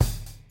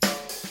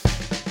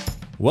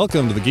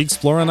Welcome to the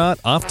Geeksploranaut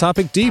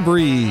Off-Topic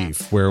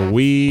Debrief, where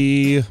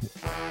we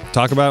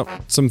talk about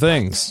some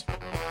things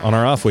on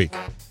our off week.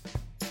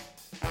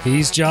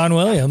 He's John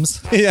Williams.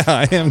 Yeah,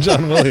 I am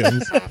John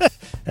Williams.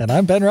 And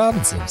I'm Ben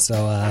Robinson.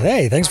 So,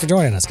 hey, thanks for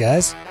joining us,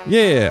 guys.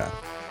 Yeah.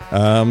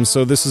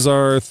 So this is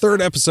our third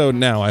episode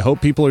now. I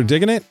hope people are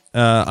digging it.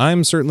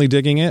 I'm certainly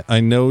digging it. I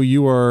know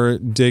you are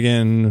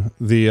digging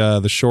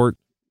the short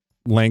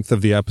length of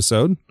the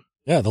episode.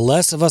 Yeah, the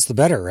less of us, the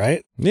better,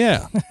 right?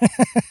 Yeah.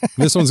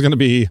 This one's going to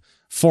be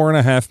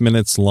 4.5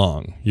 minutes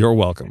long. You're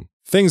welcome.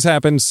 Things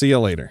happen. See you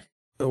later.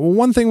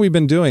 One thing we've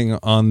been doing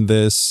on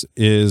this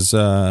is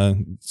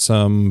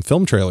some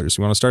film trailers.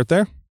 You want to start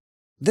there?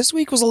 This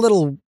week was a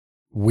little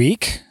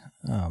weak.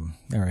 There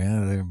we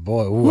are.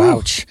 Boy, ooh,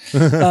 ouch.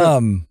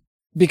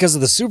 Because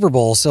of the Super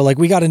Bowl. So, like,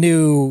 we got a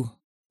new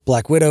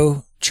Black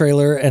Widow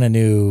trailer and a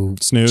new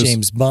Snooze.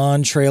 James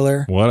Bond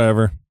trailer.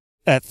 Whatever.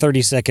 At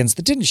 30 seconds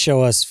that didn't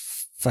show us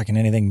fucking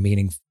anything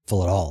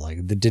meaningful at all.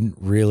 Like, that didn't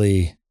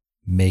really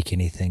make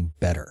anything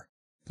better.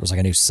 There was like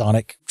a new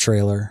Sonic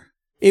trailer.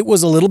 It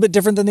was a little bit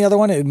different than the other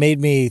one. It made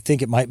me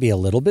think it might be a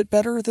little bit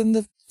better than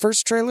the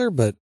first trailer,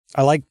 but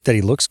I like that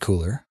he looks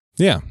cooler.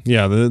 Yeah.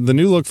 The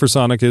new look for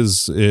Sonic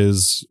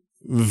is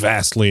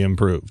vastly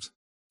improved.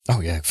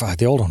 Oh yeah, fuck,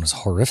 the old one was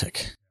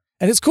horrific.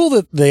 And it's cool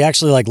that they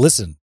actually like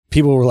listen.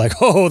 People were like,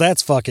 "Oh,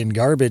 that's fucking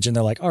garbage," and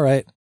they're like, "All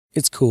right,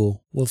 it's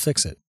cool. We'll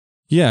fix it."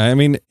 Yeah, I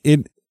mean,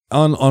 it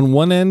on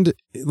one end,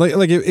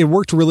 it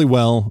worked really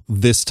well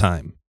this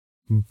time,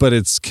 but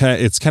it's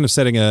kind of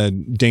setting a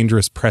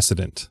dangerous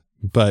precedent.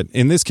 But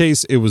in this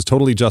case, it was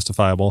totally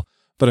justifiable.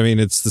 But I mean,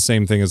 it's the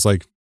same thing as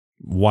like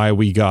why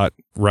we got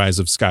Rise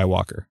of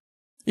Skywalker.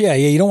 Yeah,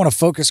 you don't want to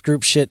focus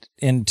group shit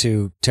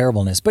into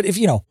terribleness. But if,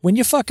 when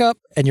you fuck up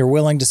and you're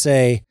willing to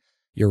say,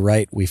 "You're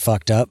right, we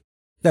fucked up,"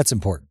 that's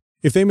important.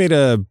 If they made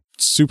a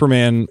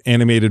Superman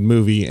animated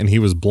movie and he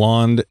was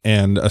blonde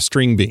and a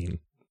string bean,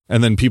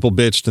 and then people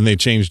bitched and they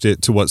changed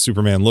it to what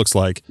Superman looks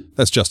like,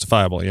 that's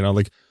justifiable.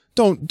 Like,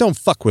 don't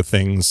fuck with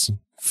things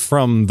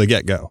from the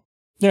get-go.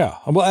 Yeah,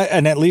 well,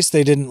 and at least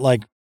they didn't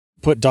like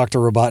put Dr.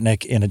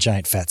 Robotnik in a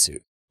giant fat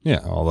suit.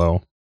 Yeah,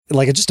 although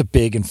like just a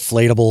big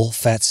inflatable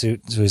fat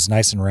suit, so it's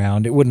nice and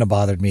round. It wouldn't have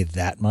bothered me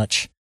that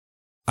much.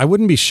 I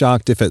wouldn't be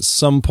shocked if at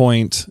some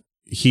point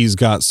he's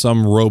got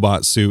some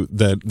robot suit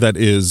that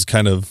is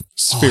kind of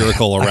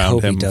spherical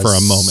around him for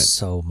a moment.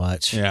 So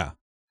much. Yeah.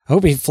 I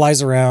hope he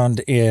flies around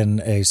in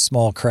a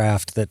small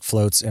craft that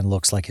floats and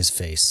looks like his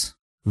face.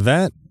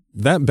 That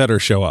better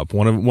show up.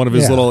 One of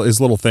his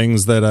little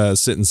things that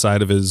sit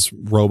inside of his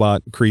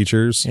robot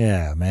creatures.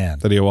 Yeah, man.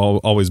 That he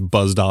always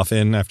buzzed off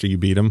in after you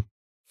beat him.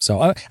 So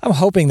I'm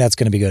hoping that's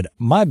going to be good.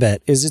 My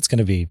bet is it's going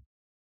to be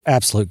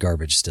absolute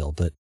garbage still,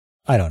 but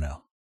I don't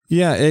know.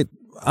 Yeah,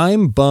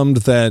 I'm bummed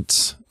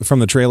that from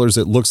the trailers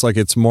it looks like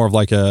it's more of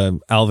like a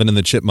Alvin and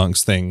the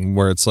Chipmunks thing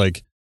where it's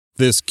like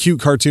this cute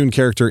cartoon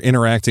character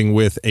interacting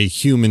with a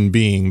human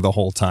being the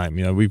whole time.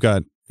 We've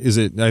got I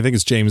think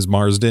it's James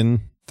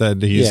Marsden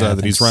that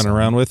he's running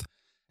around with.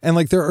 And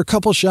like there are a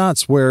couple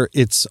shots where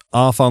it's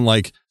off on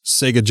like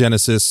Sega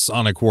Genesis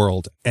Sonic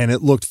World and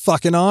it looked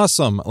fucking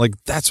awesome. Like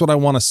that's what I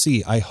want to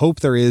see. I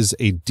hope there is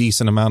a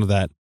decent amount of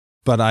that,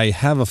 but I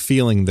have a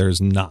feeling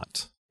there's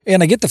not.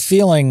 And I get the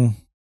feeling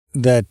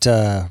that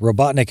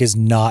Robotnik is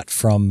not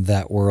from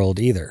that world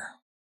either,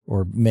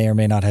 or may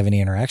not have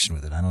any interaction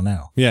with it. I don't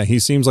know. Yeah, he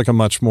seems like a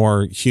much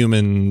more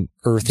human,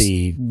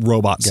 earthy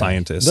robot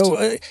scientist.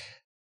 Though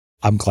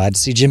I'm glad to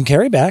see Jim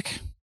Carrey back.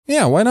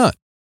 Yeah, why not?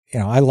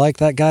 I like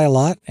that guy a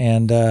lot,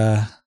 and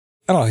I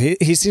don't know,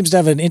 he seems to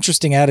have an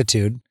interesting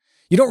attitude.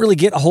 You don't really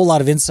get a whole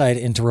lot of insight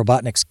into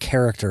Robotnik's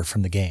character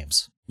from the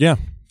games. Yeah,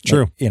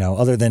 true.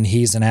 Other than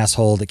he's an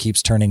asshole that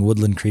keeps turning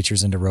woodland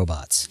creatures into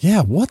robots.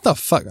 Yeah, what the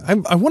fuck?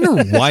 I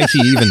wonder why he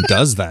even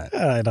does that.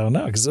 I don't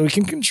know, because we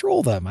can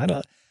control them.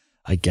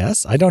 I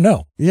guess. I don't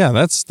know. Yeah,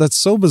 that's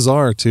so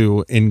bizarre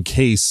to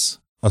encase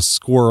a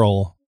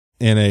squirrel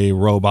in a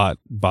robot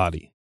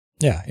body.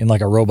 Yeah, in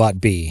like a robot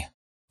bee.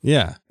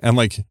 Yeah, and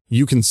like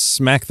you can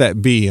smack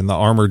that bee and the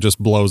armor just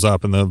blows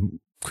up and the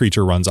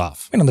creature runs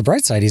off. And on the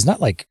bright side, he's not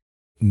like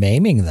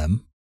maiming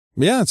them.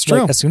 Yeah, it's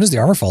true. Like, as soon as the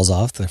armor falls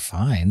off, they're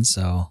fine.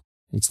 So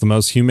it's the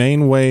most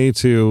humane way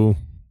to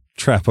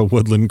trap a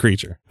woodland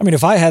creature. I mean,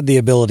 if I had the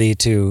ability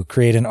to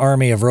create an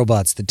army of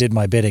robots that did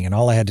my bidding and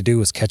all I had to do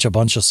was catch a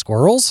bunch of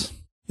squirrels.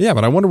 Yeah,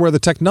 but I wonder where the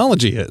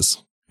technology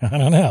is. I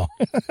don't know.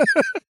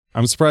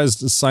 I'm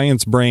surprised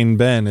Science Brain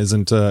Ben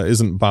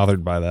isn't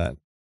bothered by that.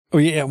 Oh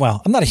yeah,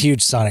 well, I'm not a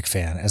huge Sonic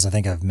fan, as I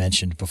think I've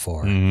mentioned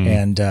before,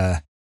 and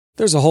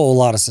there's a whole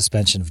lot of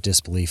suspension of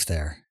disbelief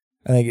there.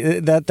 I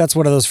think that's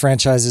one of those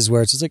franchises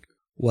where it's just like,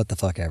 what the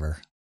fuck ever,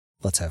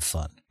 let's have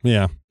fun.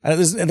 Yeah,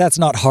 that's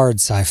not hard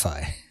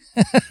sci-fi.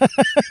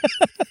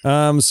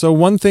 So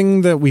one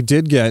thing that we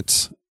did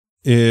get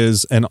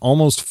is an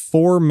almost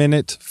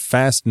 4-minute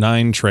Fast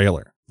 9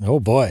 trailer. Oh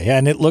boy, yeah,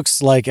 and it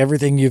looks like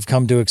everything you've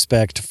come to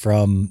expect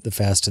from the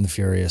Fast and the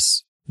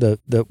Furious. The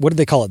what did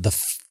they call it? The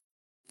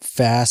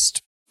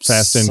Fast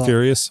and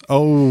Furious.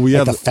 Oh yeah,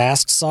 like the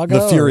Fast Saga,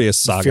 the Furious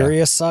Saga.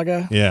 Furious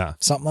Saga. Yeah,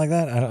 something like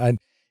that.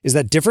 Is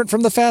that different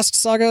from the Fast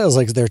saga? Is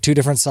like there are two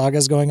different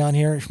sagas going on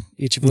here,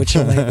 each of which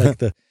only like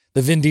the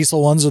Vin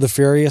Diesel ones are the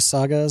Furious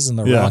sagas, and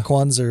the Rock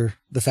ones are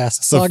the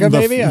Fast saga.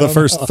 Maybe the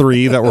first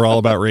three that were all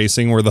about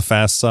racing were the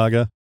Fast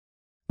saga.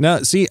 Now,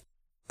 see,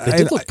 they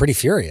did look pretty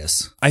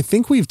furious. I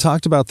think we've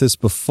talked about this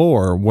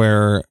before,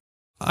 where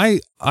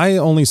I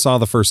only saw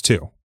the first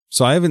two,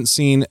 so I haven't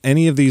seen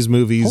any of these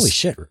movies. Holy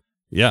shit!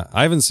 Yeah,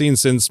 I haven't seen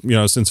since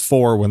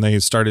 4 when they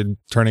started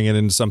turning it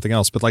into something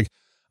else. But like,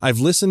 I've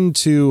listened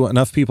to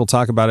enough people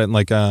talk about it, and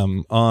like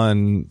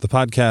on the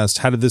podcast,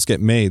 How Did This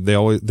Get Made?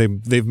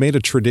 They've made a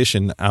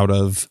tradition out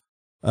of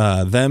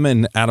them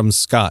and Adam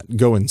Scott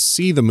go and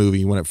see the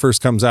movie when it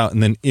first comes out,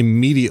 and then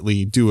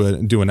immediately do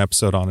an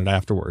episode on it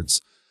afterwards.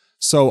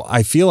 So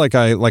I feel like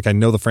I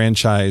know the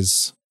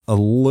franchise a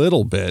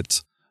little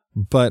bit,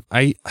 but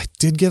I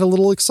did get a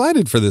little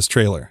excited for this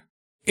trailer.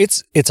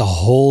 It's a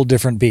whole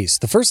different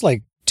beast. The first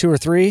like 2 or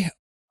 3,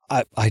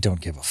 I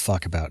don't give a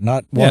fuck about.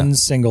 Not one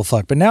single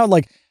fuck. But now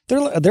like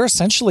they're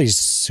essentially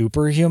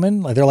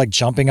superhuman. Like they're like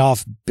jumping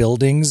off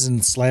buildings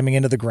and slamming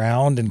into the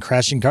ground and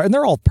crashing cars, and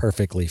they're all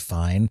perfectly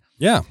fine.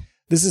 Yeah.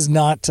 This is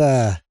not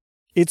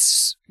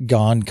it's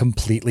gone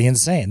completely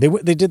insane.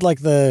 They did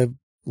like the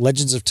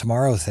Legends of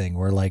Tomorrow thing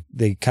where like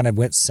they kind of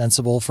went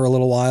sensible for a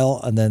little while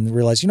and then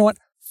realized, you know what?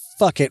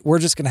 Fuck it. We're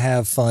just going to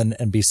have fun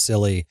and be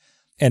silly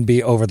and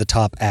be over the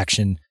top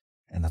action.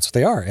 And that's what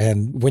they are.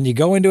 And when you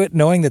go into it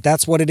knowing that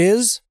that's what it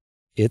is,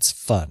 it's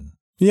fun.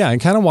 Yeah. I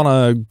kind of want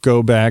to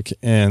go back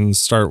and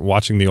start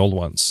watching the old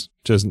ones.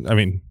 Start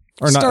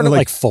at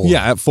like 4.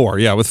 Yeah. At 4.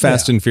 Yeah. With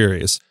Fast and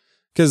Furious.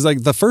 Because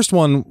like the first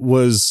one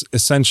was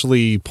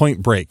essentially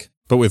Point Break,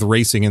 but with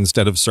racing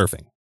instead of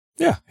surfing.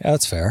 Yeah. Yeah,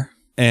 that's fair.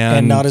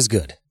 And not as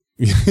good.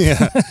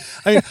 Yeah.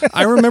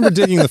 I remember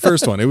digging the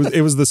first one.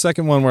 It was the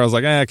second one where I was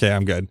like, okay,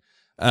 I'm good.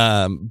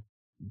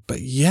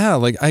 But yeah,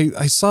 like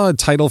I saw a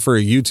title for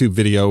a YouTube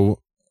video,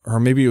 or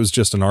maybe it was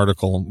just an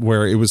article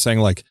where it was saying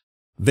like,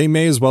 they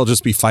may as well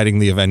just be fighting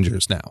the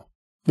Avengers now.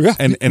 Yeah.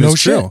 And no it's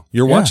shit. true.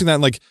 You're watching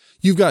that, like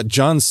you've got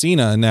John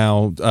Cena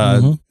now.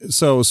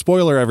 So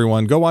spoiler,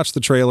 everyone, go watch the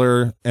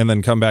trailer and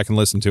then come back and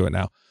listen to it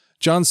now.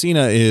 John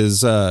Cena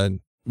is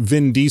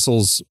Vin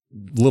Diesel's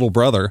little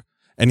brother.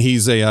 And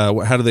he's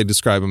how do they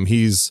describe him?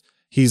 He's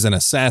an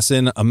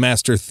assassin, a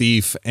master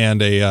thief,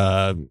 and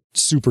a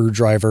super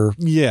driver.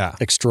 Yeah.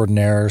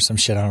 Extraordinaire or some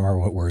shit. I don't remember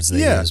what words they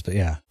use, but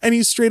yeah. And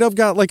he's straight up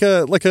got like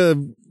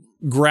a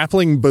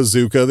grappling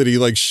bazooka that he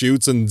like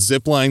shoots and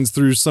zip lines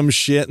through some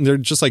shit. And they're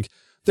just like,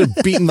 they're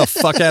beating the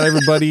fuck out of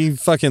everybody.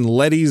 Fucking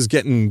Letty's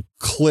getting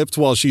clipped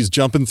while she's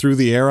jumping through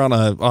the air on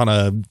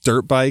a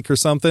dirt bike or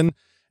something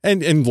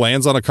and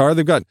lands on a car.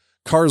 They've got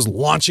cars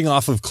launching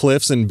off of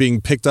cliffs and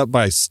being picked up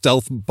by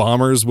stealth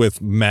bombers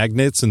with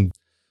magnets and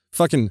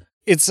fucking...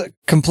 It's a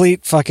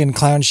complete fucking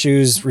clown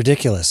shoes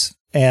ridiculous.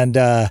 And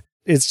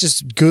it's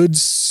just good,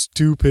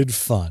 stupid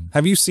fun.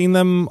 Have you seen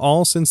them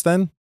all since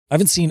then? I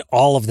haven't seen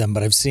all of them,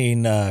 but I've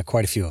seen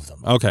quite a few of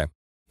them. Okay.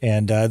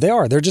 And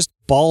they're just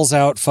balls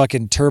out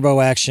fucking turbo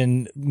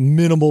action,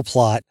 minimal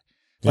plot.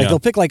 Like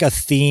they'll pick like a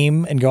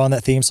theme and go on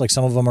that theme. So like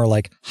some of them are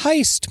like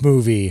heist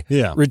movie,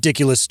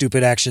 ridiculous,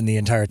 stupid action the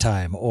entire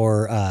time,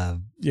 or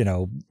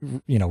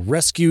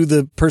rescue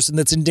the person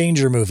that's in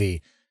danger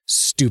movie,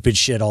 stupid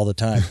shit all the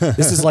time.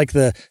 This is like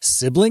the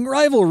sibling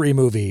rivalry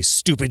movie,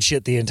 stupid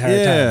shit the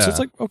entire time. So it's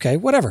like, okay,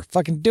 whatever,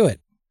 fucking do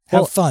it,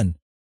 have fun.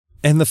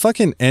 And the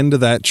fucking end of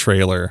that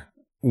trailer,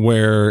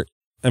 where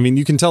I mean,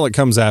 you can tell it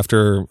comes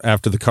after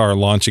the car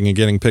launching and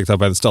getting picked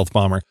up by the stealth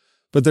bomber,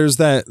 but there's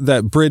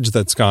that bridge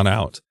that's gone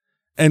out.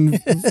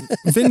 And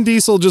Vin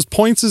Diesel just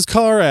points his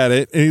car at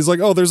it, and he's like,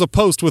 oh, there's a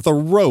post with a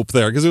rope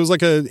there, because it was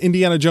like a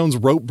Indiana Jones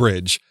rope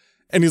bridge.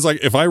 And he's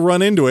like, if I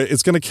run into it,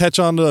 it's going to catch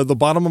onto the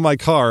bottom of my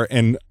car,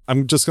 and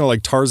I'm just going to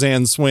like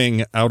Tarzan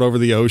swing out over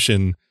the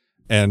ocean.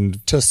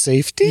 And to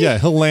safety? Yeah,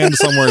 he'll land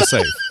somewhere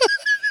safe.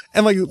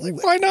 And like,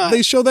 why not?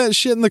 They show that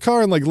shit in the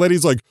car, and like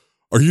Letty's like,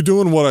 are you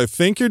doing what I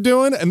think you're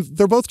doing? And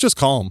they're both just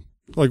calm.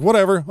 Like,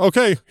 whatever.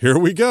 Okay, here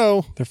we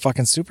go. They're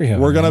fucking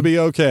superhuman. We're going to be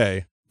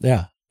okay.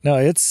 Yeah. No,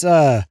 it's...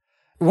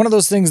 one of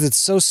those things that's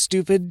so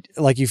stupid,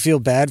 like you feel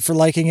bad for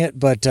liking it,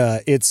 but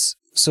it's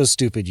so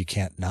stupid you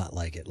can't not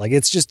like it. Like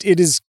it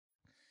is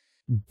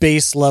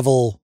base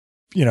level,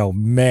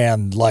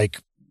 man,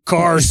 like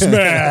car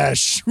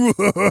smash,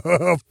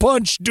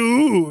 punch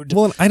dude.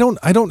 Well, I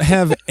don't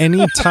have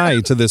any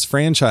tie to this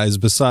franchise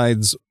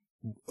besides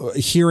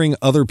hearing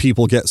other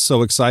people get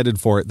so excited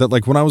for it that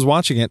like when I was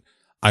watching it,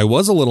 I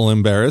was a little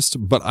embarrassed,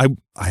 but I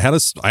had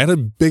a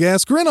big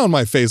ass grin on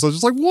my face. I was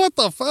just like, what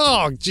the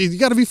fuck? Gee, you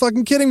got to be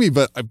fucking kidding me.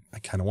 But I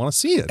kind of want to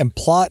see it. And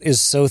plot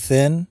is so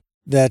thin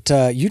that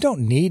you don't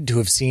need to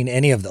have seen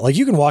any of that. Like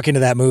you can walk into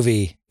that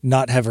movie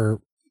not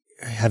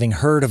having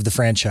heard of the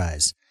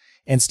franchise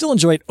and still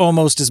enjoy it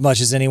almost as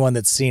much as anyone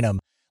that's seen them.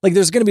 Like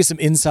there's going to be some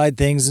inside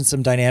things and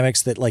some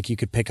dynamics that like you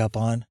could pick up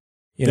on.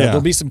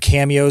 There'll be some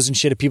cameos and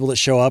shit of people that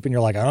show up and you're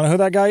like, I don't know who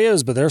that guy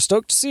is, but they're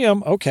stoked to see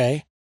him.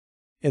 Okay.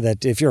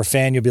 That if you're a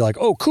fan, you'll be like,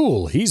 oh,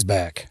 cool, he's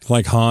back.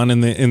 Like Han in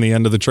the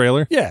end of the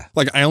trailer? Yeah.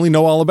 Like I only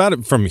know all about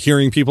it from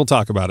hearing people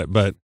talk about it,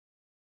 but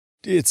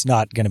it's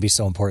not going to be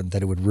so important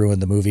that it would ruin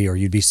the movie, or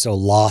you'd be so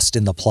lost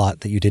in the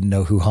plot that you didn't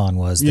know who Han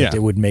was that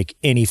it would make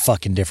any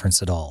fucking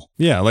difference at all.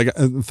 Yeah, like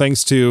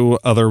thanks to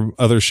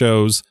other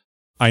shows,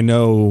 I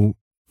know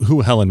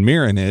who Helen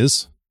Mirren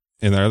is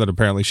in there, that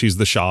apparently she's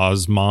the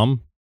Shaw's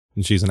mom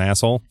and she's an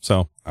asshole.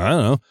 So I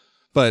don't know,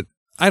 but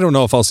I don't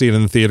know if I'll see it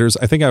in the theaters.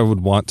 I think I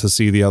would want to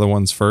see the other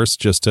ones first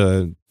just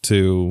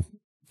to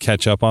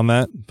catch up on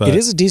that. But it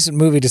is a decent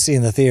movie to see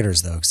in the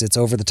theaters, though, because it's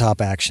over the top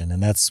action,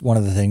 and that's one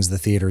of the things the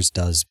theaters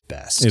does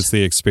best. It's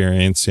the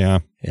experience. Yeah.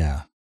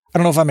 Yeah. I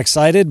don't know if I'm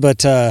excited,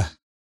 but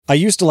I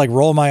used to like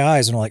roll my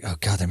eyes and I'm like, oh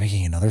God, they're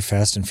making another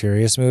Fast and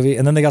Furious movie.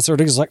 And then they got so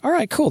ridiculous, like, all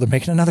right, cool. They're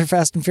making another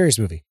Fast and Furious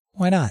movie.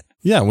 Why not?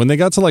 Yeah. When they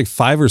got to like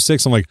 5 or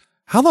 6, I'm like,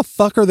 how the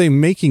fuck are they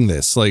making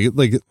this? Like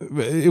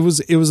it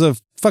was a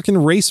fucking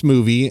race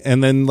movie.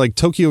 And then like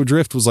Tokyo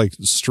Drift was like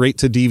straight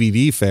to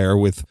DVD fare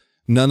with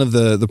none of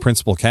the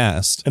principal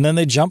cast. And then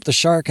they jumped the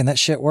shark and that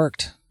shit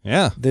worked.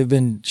 Yeah. They've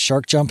been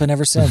shark jumping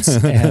ever since.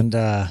 And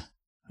I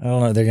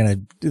don't know,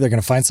 they're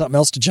gonna find something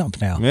else to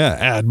jump now. Yeah,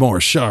 add more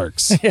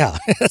sharks. Yeah.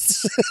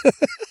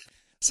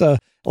 So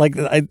like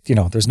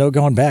there's no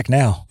going back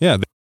now. Yeah.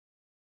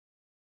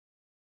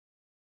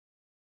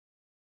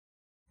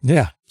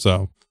 Yeah.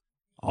 So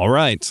all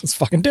right. Let's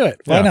fucking do it.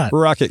 Why not?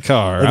 Rocket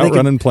car, like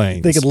outrunning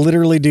planes. They could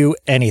literally do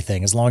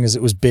anything as long as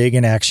it was big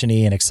and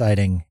actiony and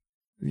exciting.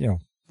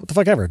 What the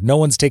fuck ever. No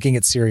one's taking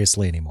it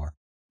seriously anymore.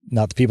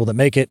 Not the people that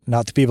make it,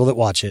 not the people that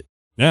watch it.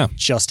 Yeah.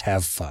 Just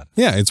have fun.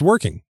 Yeah, it's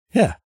working.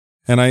 Yeah.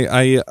 And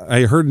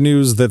I heard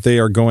news that they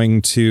are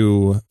going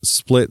to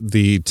split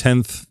the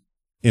 10th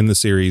in the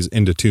series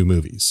into 2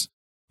 movies,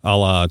 a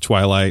la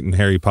Twilight and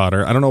Harry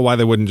Potter. I don't know why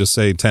they wouldn't just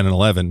say 10 and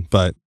 11,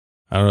 but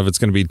I don't know if it's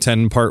going to be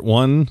 10 part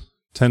 1,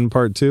 10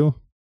 part 2.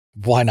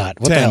 Why not?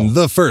 What 10, the hell?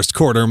 the first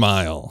quarter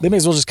mile. They may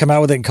as well just come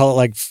out with it and call it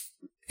like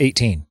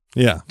 18.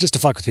 Yeah. Just to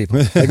fuck with people.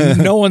 Like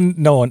no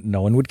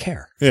one would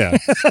care. Yeah.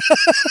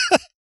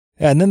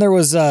 And then there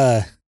was,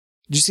 did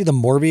you see the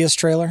Morbius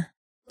trailer?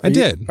 I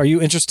did. Are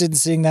you interested in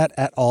seeing that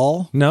at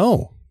all?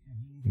 No,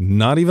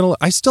 not even.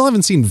 I still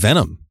haven't seen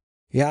Venom.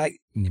 Yeah,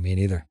 me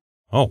neither.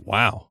 Oh,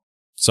 wow.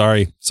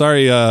 Sorry,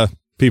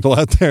 people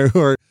out there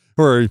who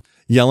are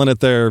yelling at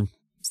their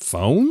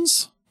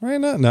phones right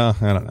now. No,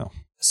 I don't know.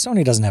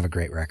 Sony doesn't have a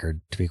great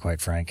record, to be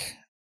quite frank.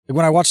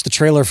 When I watched the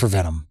trailer for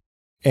Venom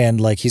and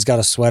like he's got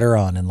a sweater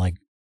on and like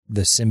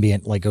the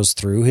symbiote like goes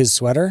through his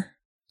sweater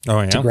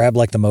to grab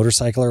like the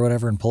motorcycle or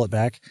whatever and pull it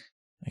back.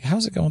 Like,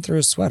 how's it going through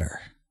his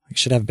sweater? He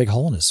should have a big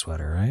hole in his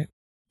sweater, right?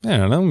 I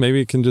don't know. Maybe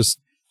it can just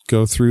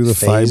go through the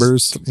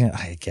fibers. Yeah,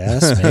 I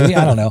guess. Maybe.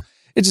 I don't know.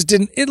 It just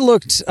didn't. It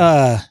looked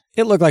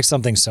like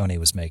something Sony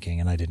was making,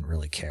 and I didn't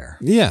really care.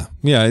 Yeah.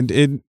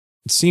 It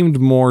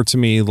seemed more to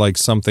me like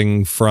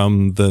something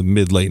from the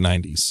mid-late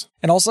 90s.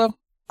 And also,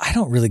 I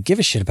don't really give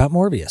a shit about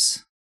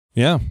Morbius.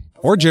 Yeah.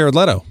 Or Jared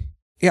Leto.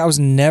 Yeah, I was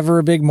never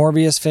a big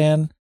Morbius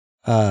fan.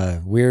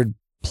 Weird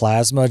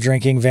plasma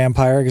drinking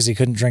vampire because he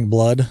couldn't drink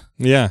blood.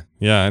 Yeah.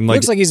 And like,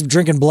 looks like he's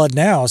drinking blood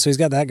now, so he's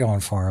got that going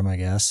for him, I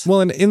guess.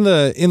 Well, and in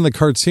the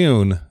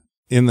cartoon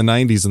in the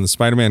 90s, in the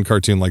Spider-Man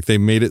cartoon, like they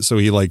made it so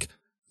he like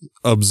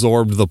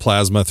absorbed the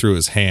plasma through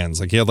his hands.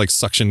 Like he had like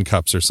suction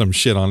cups or some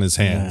shit on his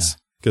hands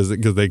because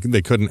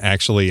they couldn't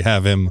actually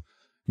have him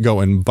go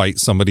and bite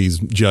somebody's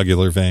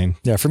jugular vein.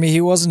 Yeah, for me,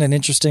 he wasn't an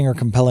interesting or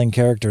compelling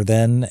character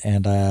then,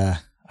 and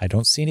I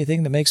don't see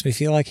anything that makes me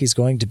feel like he's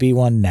going to be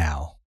one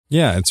now.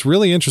 Yeah, it's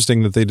really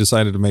interesting that they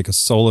decided to make a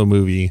solo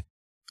movie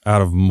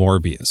out of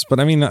Morbius. But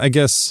I mean, I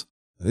guess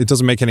it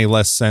doesn't make any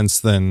less sense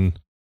than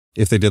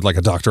if they did like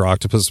a Dr.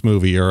 Octopus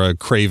movie or a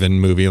Kraven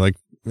movie. Like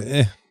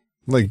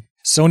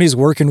Sony's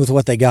working with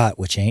what they got,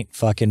 which ain't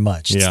fucking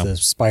much. It's Yeah. the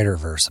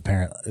Spider-Verse,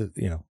 apparently,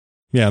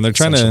 Yeah, and they're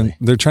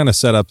trying to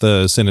set up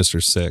the Sinister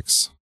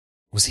Six.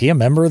 Was he a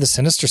member of the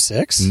Sinister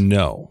Six?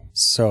 No.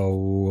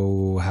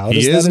 So how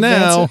He does is that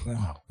now. advance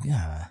it? Oh,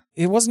 yeah.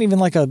 It wasn't even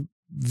like a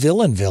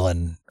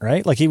villain,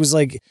 right? Like he was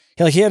like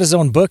he had his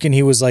own book and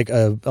he was like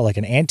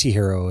an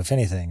anti-hero, if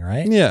anything,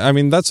 right? Yeah, I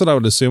mean, that's what I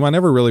would assume. I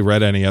never really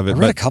read any of it. I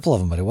read a couple of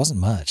them, but it wasn't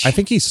much. I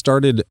think he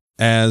started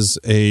as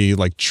a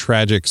like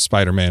tragic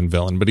Spider-Man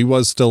villain, but he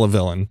was still a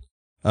villain.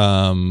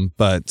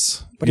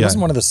 But he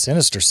wasn't one of the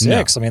Sinister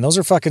Six. No. I mean, those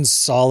are fucking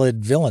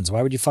solid villains.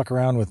 Why would you fuck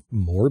around with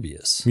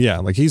Morbius? Yeah,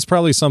 like he's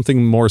probably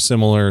something more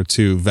similar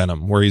to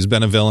Venom, where he's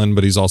been a villain,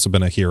 but he's also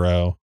been a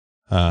hero.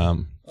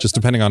 Just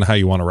depending on how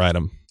you want to write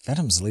him.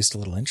 Venom's at least a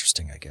little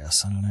interesting, I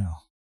guess. I don't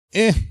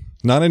know.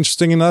 Not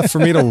interesting enough for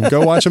me to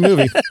go watch a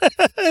movie.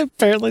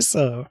 Apparently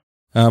so.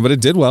 But it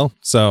did well,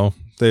 so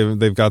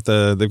they've got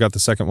the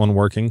second one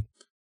working.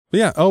 But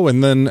yeah. Oh,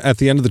 and then at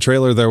the end of the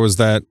trailer, there was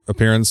that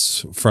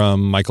appearance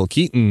from Michael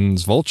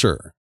Keaton's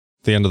Vulture.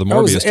 At the end of the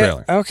Morbius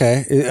trailer.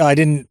 Okay, I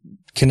didn't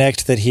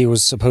connect that he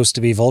was supposed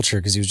to be Vulture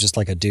because he was just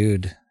like a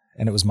dude,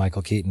 and it was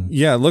Michael Keaton.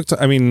 Yeah, it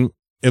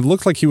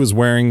looked like he was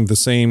wearing the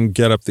same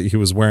getup that he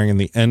was wearing in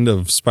the end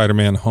of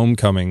Spider-Man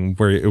Homecoming,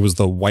 where it was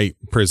the white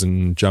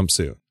prison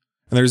jumpsuit.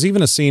 And there's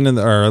even a scene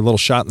or a little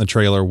shot in the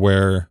trailer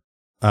where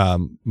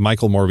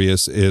Michael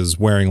Morbius is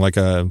wearing like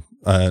an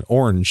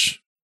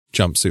orange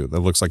jumpsuit that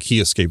looks like he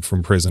escaped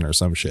from prison or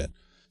some shit.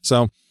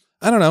 So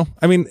I don't know.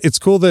 I mean, it's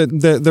cool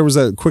that there was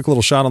a quick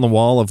little shot on the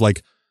wall of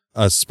like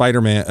a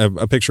Spider-Man,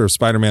 a picture of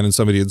Spider-Man, and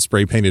somebody had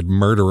spray painted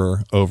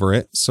murderer over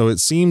it. So it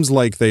seems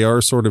like they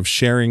are sort of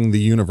sharing the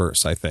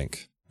universe, I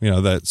think.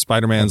 That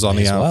Spider-Man's on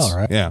the outs. Well,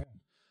 right? Yeah.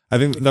 I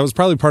think that was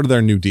probably part of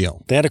their new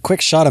deal. They had a quick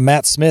shot of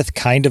Matt Smith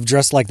kind of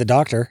dressed like the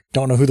Doctor.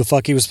 Don't know who the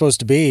fuck he was supposed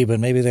to be, but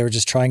maybe they were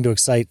just trying to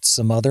excite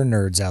some other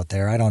nerds out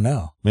there. I don't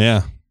know.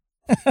 Yeah.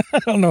 I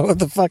don't know what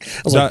the fuck.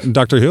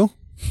 Doctor Who?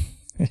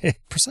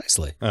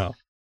 Precisely. Oh,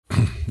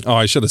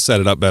 I should have set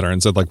it up better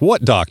and said, like,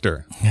 what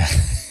doctor?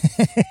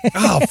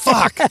 Oh,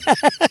 fuck.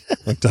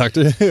 Like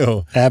Doctor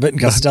Who. Abbott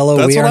and Costello,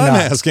 That's we what are I'm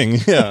not. asking.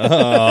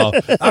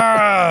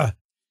 Yeah.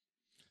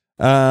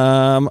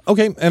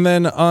 Okay, and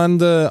then on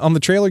the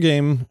trailer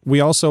game,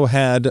 we also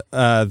had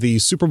the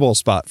Super Bowl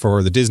spot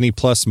for the Disney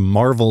Plus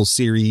Marvel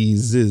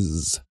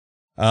series,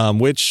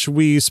 which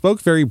we spoke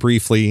very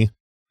briefly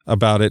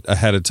about it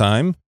ahead of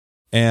time,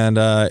 and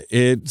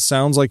it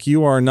sounds like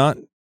you are not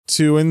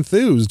too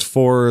enthused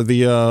for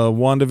the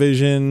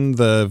WandaVision,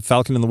 the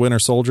Falcon and the Winter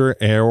Soldier,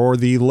 or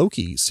the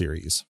Loki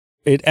series.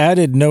 It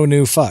added no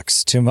new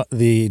fucks to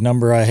the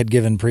number I had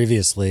given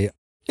previously.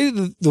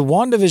 The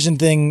WandaVision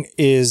thing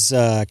is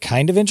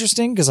kind of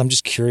interesting because I'm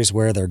just curious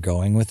where they're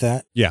going with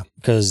that. Yeah.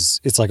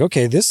 Because it's like,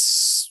 okay,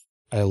 this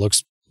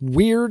looks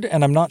weird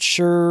and I'm not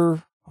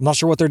sure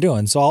what they're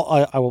doing. So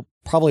I will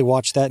probably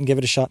watch that and give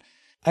it a shot.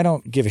 I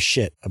don't give a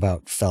shit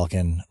about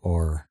Falcon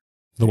or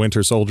The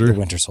Winter Soldier. The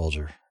Winter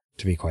Soldier,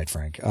 to be quite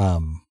frank.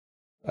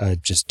 I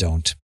just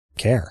don't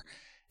care.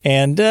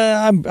 And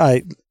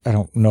I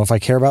don't know if I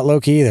care about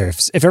Loki either.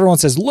 If everyone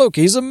says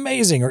Loki's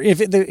amazing, or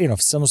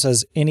if someone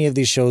says any of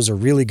these shows are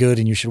really good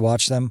and you should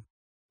watch them,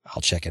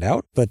 I'll check it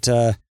out. But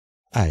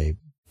I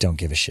don't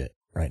give a shit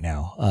right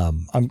now.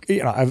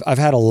 I've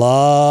had a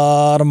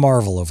lot of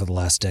Marvel over the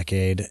last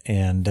decade,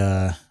 and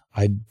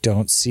I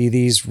don't see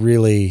these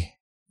really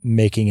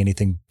making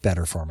anything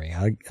better for me.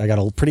 I got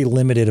a pretty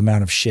limited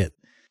amount of shit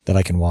that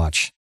I can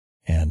watch,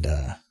 and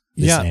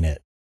this ain't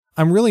it.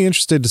 I'm really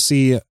interested to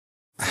see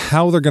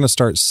how they're going to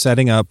start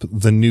setting up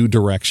the new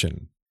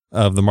direction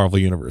of the Marvel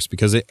Universe,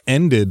 because it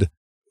ended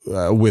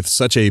with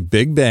such a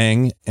big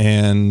bang,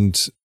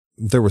 and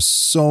there was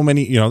so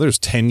many, there's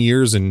 10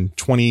 years and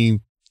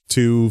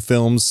 22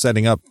 films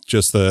setting up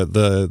just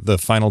the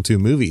final two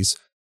movies,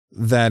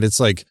 that it's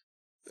like,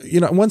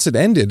 once it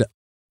ended,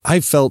 I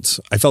felt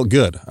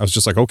good. I was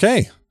just like,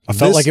 okay. I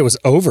felt like it was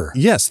over.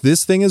 Yes,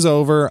 this thing is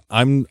over.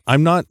 I'm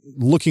not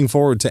looking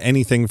forward to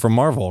anything from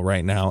Marvel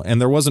right now, and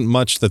there wasn't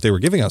much that they were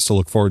giving us to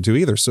look forward to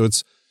either. So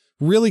it's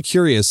really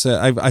curious.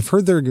 I've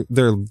heard they're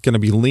going to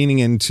be leaning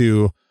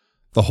into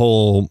the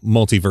whole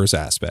multiverse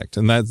aspect,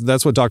 and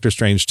that's what Doctor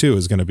Strange 2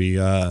 is going to be,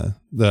 the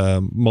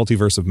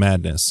Multiverse of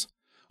Madness.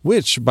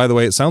 Which, by the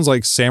way, it sounds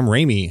like Sam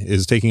Raimi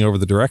is taking over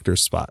the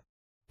director's spot.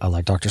 I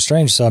like Doctor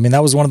Strange, so I mean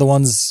that was one of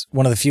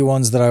the few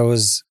ones that I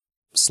was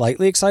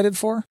slightly excited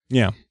for.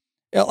 Yeah.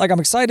 Yeah, like I'm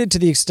excited to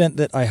the extent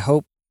that I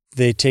hope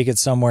they take it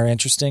somewhere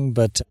interesting,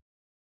 but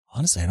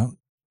honestly, I don't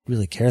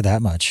really care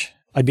that much.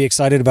 I'd be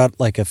excited about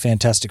like a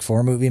Fantastic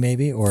Four movie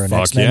maybe, or an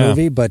X-Men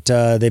movie, but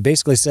they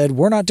basically said,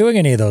 we're not doing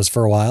any of those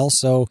for a while,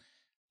 so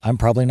I'm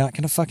probably not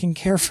going to fucking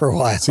care for a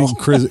while. See,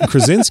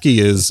 Krasinski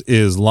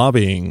is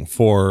lobbying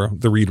for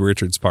the Reed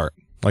Richards part.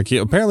 Like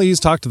apparently he's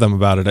talked to them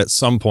about it at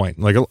some point.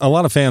 Like a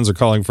lot of fans are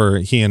calling for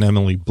he and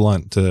Emily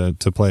Blunt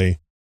to play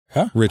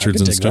Richards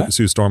and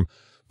Sue Storm.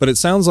 But it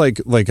sounds like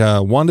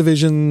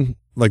WandaVision,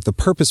 like the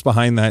purpose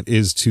behind that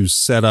is to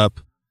set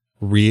up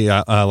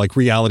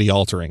reality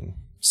altering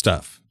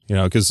stuff,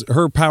 because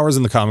her powers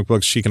in the comic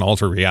books, she can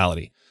alter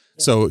reality.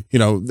 Yeah. So,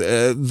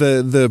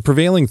 the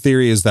prevailing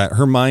theory is that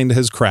her mind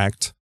has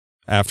cracked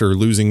after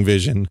losing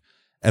vision.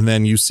 And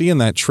then you see in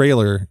that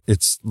trailer,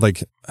 it's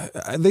like,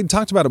 they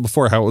talked about it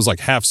before, how it was like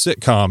half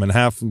sitcom and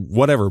half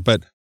whatever,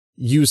 but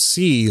you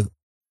see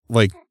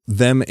like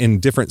them in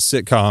different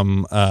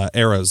sitcom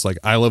eras, like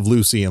I Love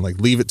Lucy and like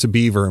Leave It to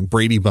Beaver and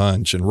Brady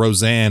Bunch and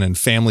Roseanne and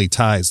Family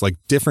Ties, like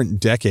different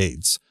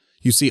decades.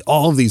 You see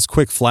all of these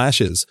quick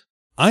flashes.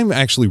 I'm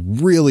actually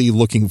really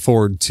looking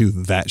forward to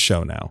that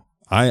show now.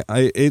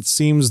 It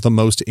seems the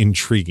most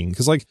intriguing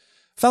because like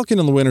Falcon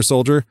and the Winter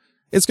Soldier,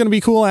 it's going to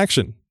be cool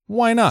action.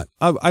 Why not?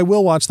 I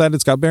will watch that.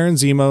 It's got Baron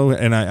Zemo,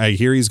 and I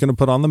hear he's going to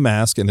put on the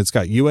mask, and it's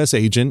got U.S.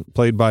 Agent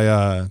played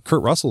by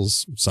Kurt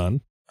Russell's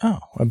son. Oh,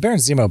 well, Baron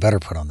Zemo better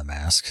put on the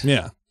mask.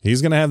 Yeah,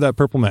 he's going to have that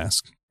purple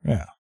mask.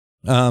 Yeah.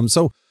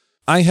 So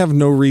I have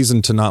no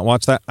reason to not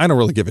watch that. I don't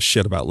really give a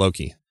shit about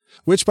Loki,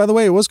 which, by the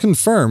way, it was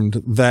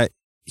confirmed that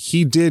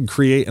he did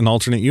create an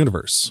alternate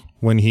universe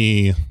when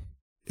he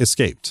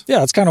escaped. Yeah,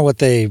 that's kind of what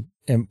they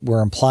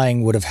were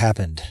implying would have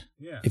happened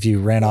if you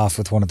ran off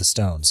with one of the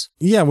stones.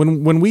 Yeah,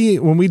 when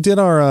we did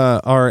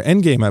our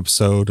Endgame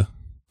episode,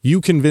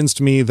 you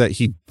convinced me that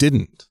he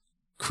didn't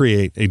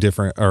create a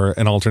different or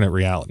an alternate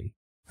reality.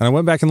 And I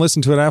went back and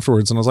listened to it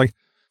afterwards, and I was like,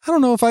 I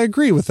don't know if I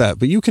agree with that,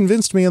 but you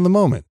convinced me in the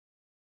moment.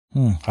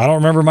 I don't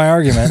remember my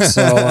argument,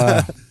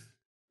 so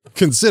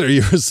Consider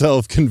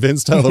yourself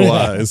convinced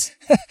otherwise.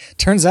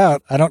 Turns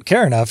out I don't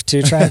care enough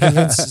to try and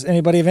convince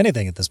anybody of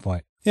anything at this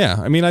point. Yeah,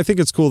 I mean, I think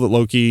it's cool that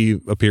Loki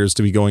appears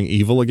to be going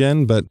evil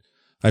again, but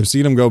I've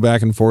seen him go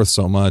back and forth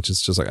so much.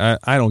 It's just like,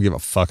 I don't give a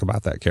fuck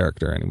about that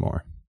character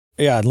anymore.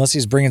 Yeah, unless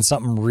he's bringing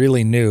something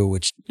really new,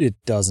 which it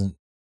doesn't.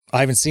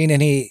 I haven't seen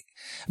any.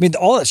 I mean,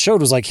 all it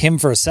showed was like him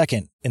for a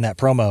second in that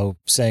promo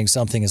saying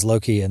something is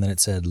Loki, and then it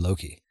said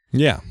Loki.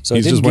 Yeah, so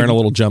he's just wearing a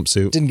little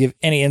jumpsuit. Didn't give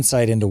any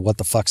insight into what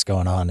the fuck's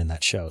going on in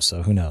that show,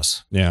 so who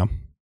knows? Yeah.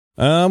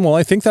 Well,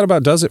 I think that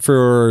about does it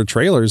for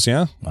trailers,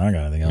 yeah? I don't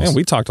got anything else. Yeah,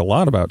 we talked a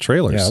lot about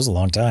trailers. Yeah, it was a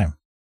long time.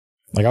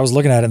 Like, I was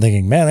looking at it and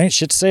thinking, man, there ain't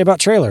shit to say about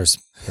trailers.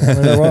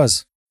 Apparently there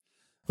was.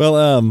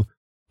 Well,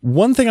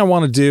 one thing I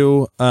want to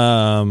do,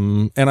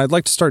 and I'd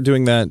like to start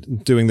doing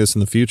this in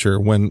the future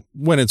when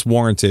it's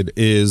warranted,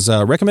 is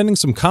recommending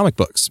some comic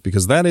books,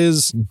 because that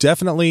is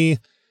definitely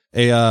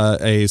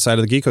a side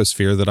of the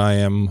geekosphere that I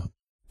am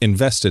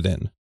invested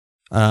in.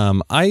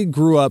 I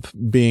grew up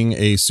being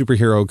a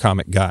superhero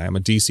comic guy. I'm a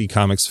DC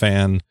Comics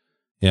fan.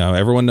 You know,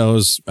 everyone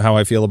knows how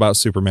I feel about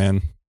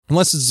Superman,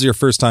 unless it's your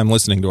first time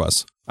listening to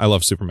us. I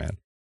love Superman.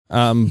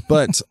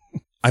 But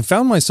I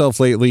found myself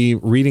lately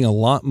reading a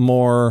lot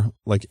more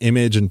like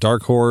Image and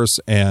Dark Horse,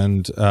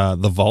 and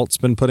the Vault's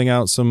been putting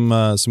out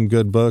some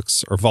good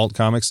books, or Vault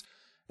Comics,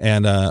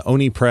 and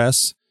Oni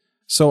Press.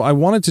 So I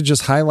wanted to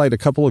just highlight a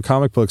couple of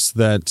comic books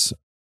that,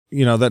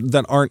 you know,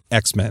 that aren't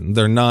X-Men.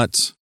 They're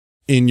not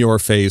in your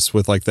face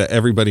with like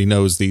everybody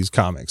knows these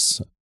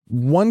comics.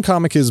 One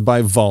comic is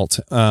by Vault.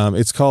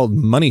 It's called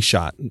Money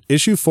Shot.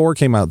 Issue 4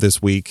 came out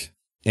this week,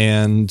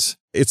 and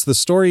it's the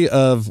story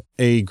of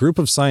a group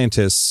of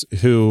scientists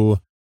who,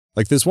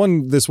 like, this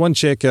one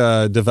chick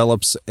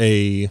develops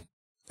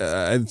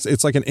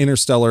it's like an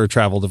interstellar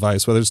travel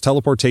device, whether it's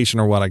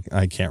teleportation or what,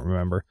 I can't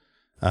remember,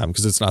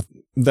 because it's not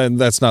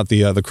that's not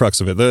the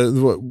crux of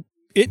it.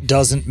 It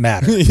doesn't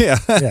matter.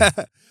 Yeah.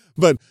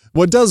 But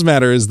what does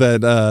matter is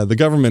that the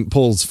government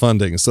pulls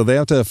funding, so they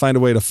have to find a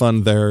way to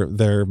fund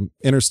their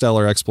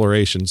interstellar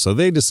exploration. So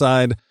they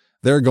decide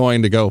they're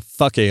going to go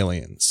fuck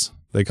aliens.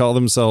 They call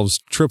themselves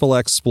Triple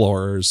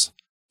Explorers.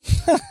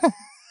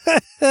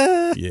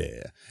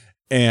 Yeah.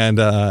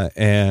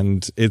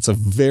 And it's a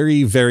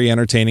very, very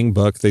entertaining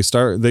book. They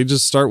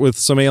just start with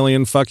some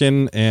alien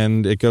fucking,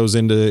 and it goes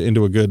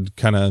into a good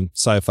kind of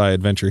sci-fi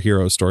adventure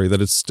hero story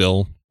that it's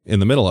still in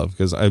the middle of,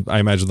 because I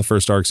imagine the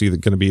first arc's going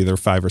to be either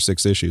 5 or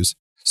 6 issues.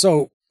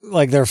 So,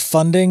 like, they're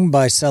funding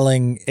by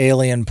selling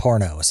alien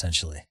porno,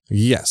 essentially.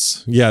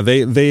 Yes. Yeah.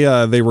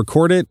 They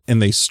record it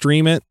and they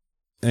stream it,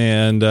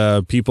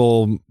 and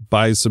people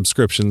buy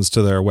subscriptions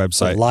to their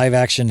website. So live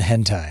action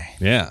hentai.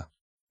 Yeah.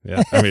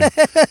 Yeah. I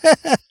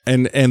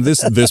mean, and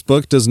this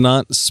book does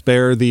not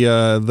spare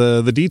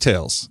the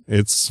details.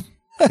 It's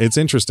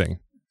interesting.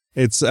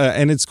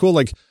 And it's cool.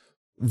 Like,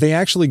 they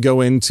actually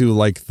go into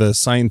like the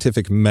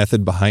scientific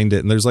method behind it.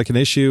 And there's like an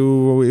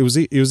issue. It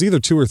was either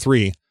 2 or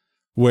 3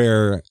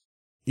 where,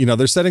 you know,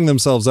 they're setting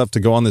themselves up to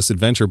go on this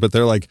adventure, but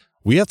they're like,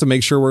 we have to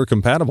make sure we're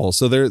compatible.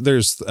 So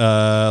there's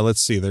let's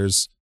see,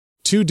 there's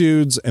 2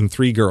 dudes and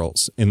 3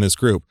 girls in this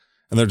group.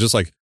 And they're just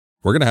like,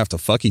 we're going to have to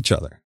fuck each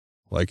other.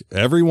 Like,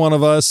 every one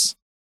of us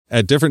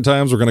at different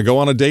times, we're going to go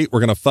on a date. We're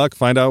going to fuck,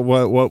 find out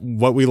what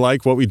we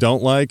like, what we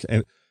don't like.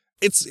 And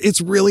it's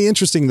really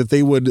interesting that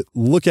they would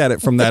look at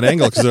it from that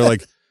angle, because they're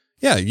like,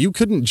 yeah, you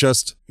couldn't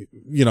just,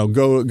 you know,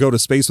 go to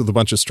space with a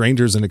bunch of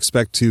strangers and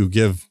expect to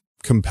give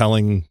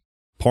compelling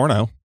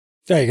porno.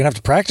 Yeah, you're going to have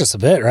to practice a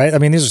bit, right? I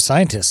mean, these are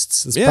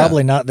scientists. It's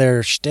probably not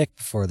their shtick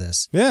before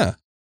this. Yeah.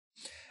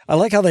 I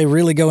like how they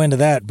really go into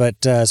that,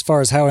 but as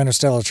far as how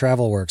interstellar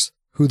travel works,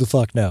 who the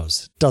fuck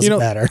knows? Doesn't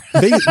matter.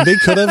 they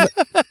could have.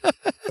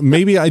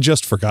 Maybe I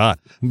just forgot,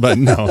 but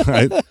no,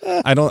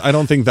 I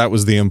don't think that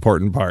was the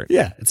important part.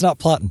 Yeah, it's not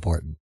plot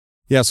important.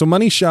 Yeah, so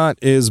Money Shot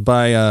is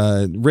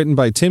written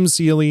by Tim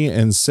Seeley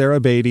and Sarah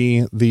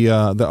Beatty. The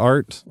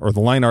art, or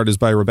the line art, is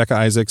by Rebecca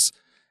Isaacs,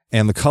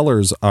 and the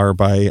colors are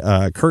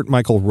by Kurt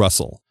Michael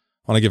Russell.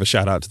 I want to give a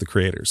shout out to the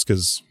creators,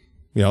 because,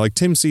 you know, like,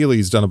 Tim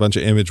Seeley's done a bunch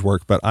of image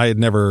work, but I had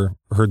never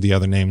heard the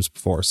other names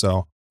before.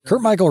 So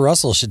Kurt Michael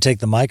Russell should take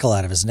the Michael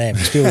out of his name.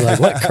 People are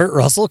like, what, Kurt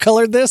Russell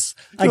colored this?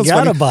 I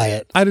gotta buy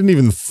it. I didn't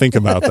even think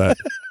about that.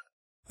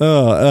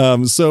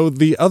 So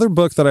the other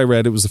book that I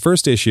read, it was the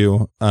first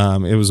issue.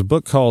 It was a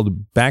book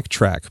called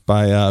Backtrack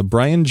by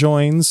Brian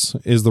Joines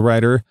is the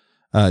writer.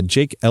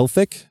 Jake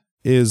Elphick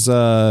is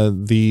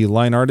the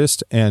line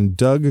artist, and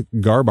Doug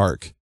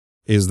Garbark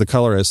is the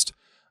colorist.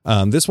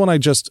 This one I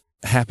just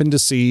happened to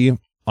see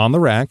on the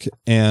rack,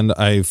 and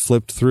I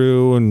flipped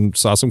through and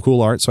saw some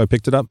cool art, so I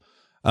picked it up.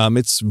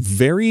 It's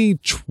very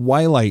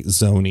Twilight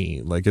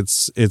Zone-y. Like,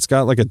 it's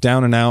got like a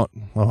down and out.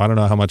 Oh, I don't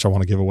know how much I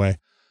want to give away.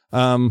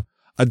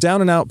 A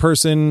down and out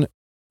person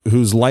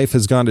whose life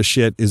has gone to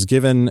shit is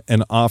given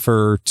an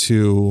offer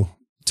to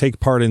take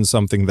part in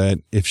something that,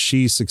 if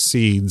she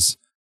succeeds,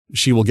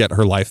 she will get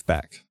her life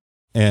back.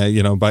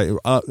 You know, by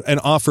an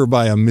offer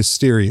by a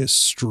mysterious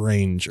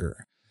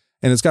stranger.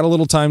 And it's got a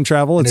little time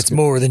travel. It's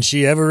more than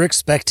she ever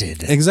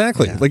expected.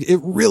 Exactly. Yeah. Like, it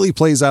really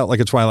plays out like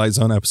a Twilight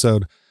Zone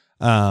episode.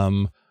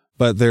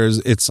 But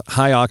it's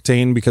high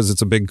octane because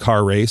it's a big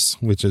car race,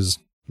 which is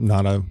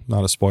not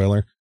a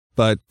spoiler,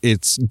 but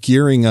it's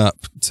gearing up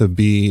to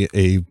be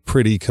a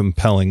pretty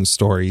compelling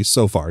story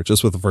so far,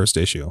 just with the first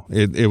issue.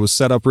 It was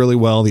set up really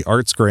well. The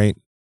art's great.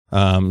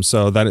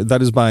 So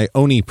that is by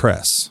Oni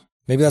Press.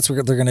 Maybe that's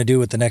what they're going to do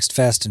with the next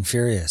Fast and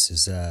Furious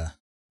is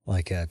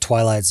like a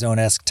Twilight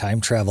Zone-esque time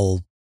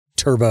travel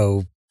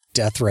turbo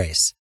death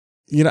race.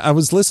 You know, I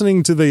was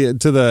listening to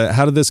the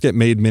How Did This Get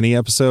Made mini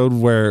episode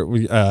where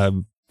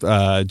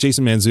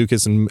Jason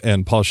Mantzoukas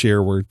and Paul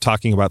Scheer were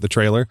talking about the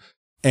trailer.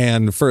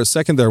 And for a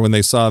second there, when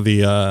they saw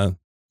the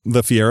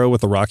Fiero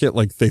with the rocket,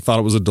 like they thought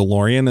it was a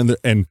DeLorean,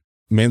 and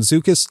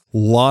Mantzoukas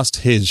lost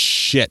his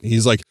shit.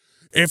 He's like,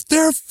 if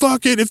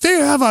they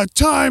have a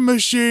time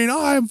machine,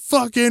 I'm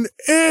fucking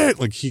it.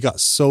 Like he got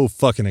so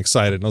fucking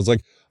excited. And I was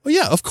like, well,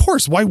 yeah, of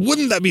course. Why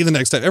wouldn't that be the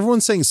next time?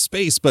 Everyone's saying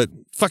space, but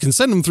fucking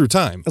send them through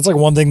time. That's like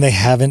one thing they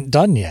haven't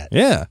done yet.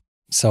 Yeah.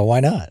 So why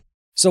not?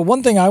 So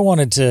one thing I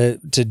wanted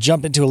to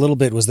jump into a little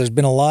bit was there's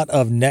been a lot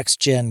of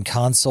next-gen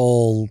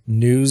console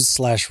news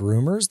 /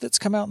 rumors that's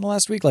come out in the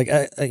last week. Like,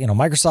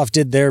 Microsoft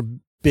did their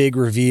big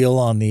reveal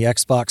on the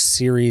Xbox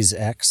Series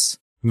X.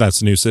 That's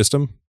the new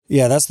system?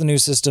 Yeah, that's the new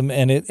system.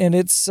 And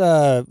it's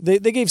they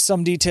gave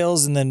some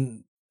details, and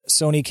then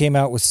Sony came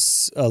out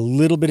with a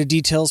little bit of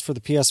details for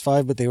the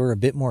PS5, but they were a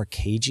bit more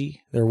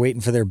cagey. They're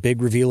waiting for their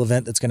big reveal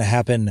event that's going to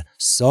happen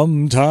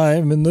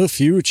sometime in the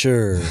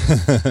future.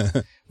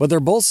 But they're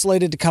both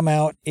slated to come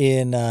out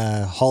in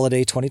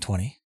holiday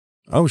 2020.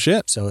 Oh,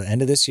 shit. So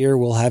end of this year,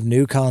 we'll have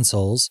new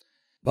consoles.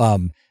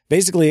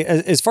 Basically,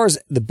 as far as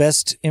the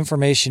best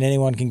information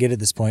anyone can get at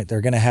this point,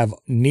 they're going to have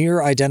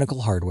near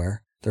identical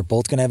hardware. They're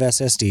both going to have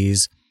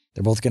SSDs.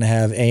 They're both going to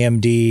have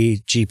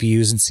AMD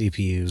GPUs and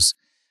CPUs.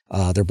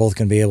 They're both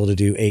going to be able to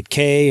do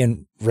 8K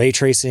and ray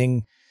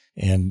tracing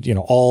and,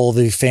 all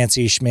the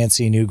fancy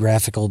schmancy new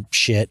graphical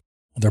shit.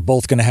 They're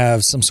both going to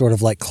have some sort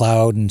of like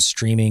cloud and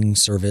streaming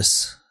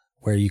service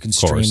where you can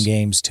stream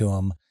games to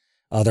them.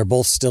 They're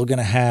both still going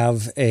to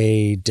have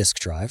a disk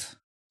drive.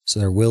 So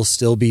there will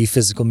still be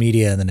physical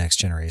media in the next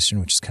generation,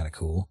 which is kind of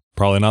cool.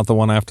 Probably not the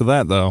one after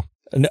that, though.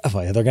 No,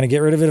 they're going to get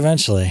rid of it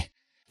eventually.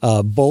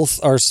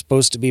 Both are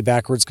supposed to be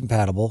backwards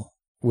compatible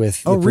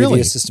with the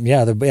previous system.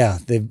 Yeah,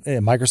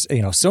 Microsoft,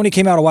 Sony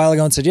came out a while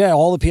ago and said, yeah,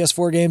 all the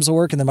PS4 games will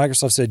work. And then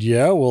Microsoft said,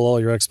 yeah, well, all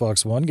your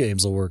Xbox One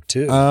games will work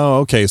too. Oh,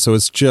 okay. So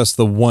it's just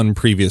the one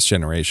previous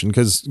generation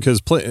because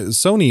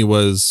Sony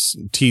was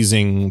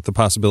teasing the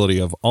possibility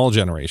of all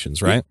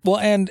generations, right? Well,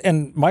 and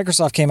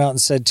Microsoft came out and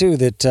said too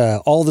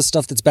that all the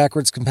stuff that's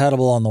backwards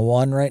compatible on the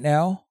one right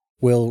now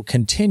will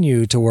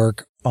continue to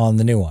work on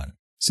the new one.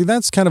 See,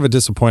 that's kind of a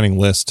disappointing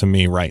list to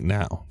me right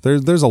now.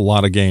 There's a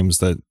lot of games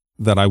that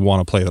I want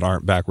to play that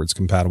aren't backwards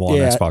compatible on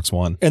Xbox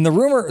One. And the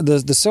rumor, the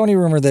Sony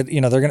rumor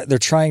that they're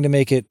trying to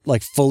make it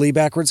like fully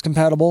backwards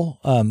compatible,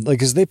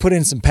 because they put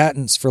in some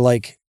patents for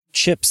like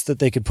chips that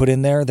they could put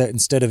in there that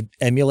instead of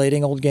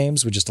emulating old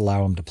games would just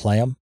allow them to play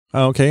them.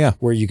 Oh, okay, yeah.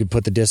 Where you could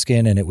put the disc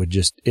in and it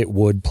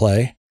would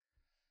play.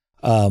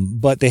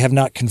 But they have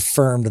not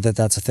confirmed that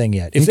that's a thing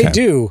yet. If they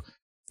do,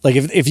 like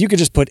if you could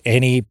just put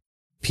any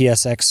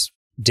PSX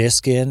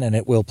disc in and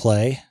it will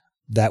play,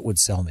 that would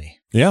sell me.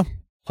 Yeah.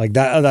 Like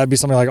that'd be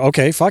something like,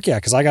 okay, fuck yeah,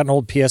 because I got an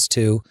old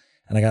PS2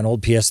 and I got an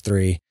old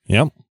PS3.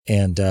 Yep.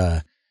 And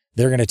they're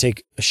going to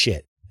take a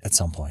shit at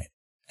some point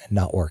and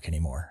not work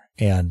anymore.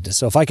 And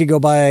so if I could go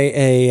buy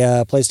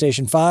a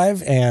PlayStation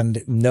 5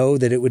 and know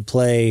that it would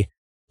play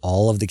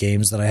all of the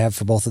games that I have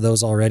for both of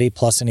those already,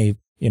 plus any,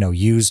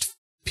 used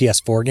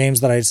PS4 games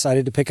that I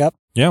decided to pick up,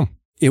 yeah,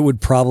 it would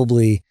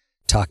probably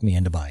talk me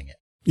into buying it.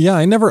 Yeah,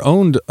 I never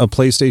owned a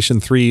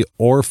PlayStation 3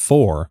 or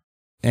 4,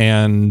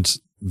 and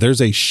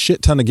there's a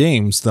shit ton of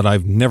games that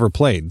I've never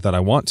played that I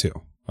want to.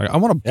 Like, I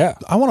want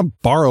to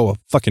borrow a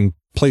fucking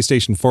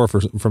PlayStation 4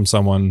 from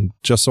someone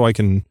just so I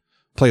can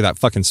play that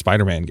fucking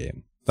Spider-Man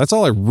game. That's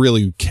all I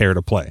really care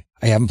to play.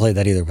 I haven't played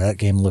that either, but that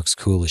game looks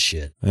cool as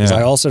shit. Because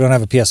I also don't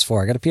have a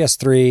PS4. I got a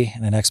PS3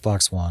 and an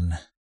Xbox One.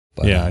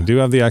 But, yeah, I do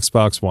have the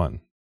Xbox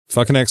One.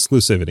 Fucking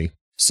exclusivity.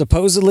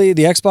 Supposedly,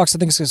 the Xbox, I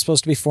think, is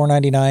supposed to be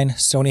 $499.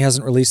 Sony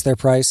hasn't released their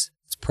price.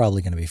 It's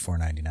probably going to be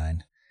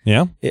 $499.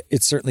 Yeah?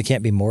 It certainly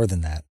can't be more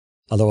than that.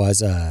 Otherwise,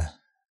 they're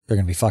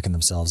going to be fucking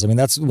themselves. I mean,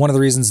 that's one of the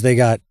reasons they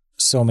got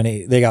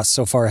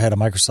so far ahead of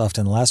Microsoft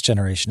in the last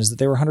generation is that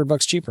they were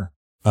 $100 cheaper.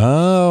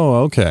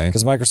 Oh, okay.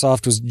 Because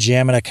Microsoft was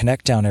jamming a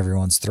Kinect down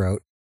everyone's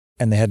throat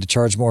and they had to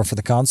charge more for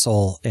the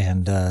console,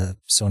 and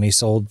Sony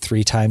sold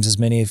 3 times as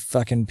many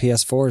fucking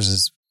PS4s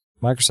as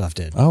Microsoft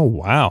did. Oh,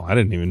 wow. I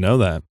didn't even know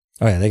that.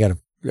 Oh, yeah. They got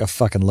a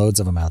fucking loads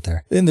of them out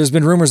there. And there's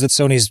been rumors that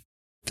Sony's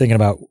thinking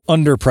about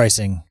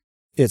underpricing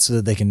it so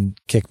that they can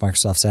kick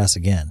Microsoft's ass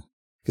again.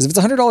 Because if it's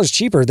 $100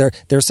 cheaper, they're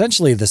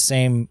essentially the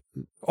same,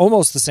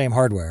 almost the same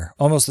hardware,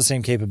 almost the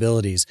same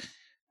capabilities.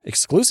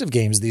 Exclusive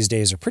games these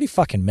days are pretty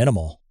fucking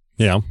minimal.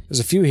 Yeah. There's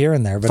a few here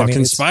and there, but fucking I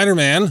mean,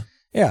 Spider-Man.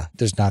 Yeah,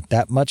 there's not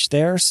that much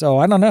there, so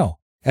I don't know.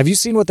 Have you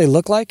seen what they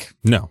look like?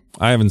 No,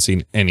 I haven't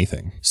seen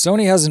anything.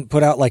 Sony hasn't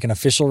put out like an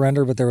official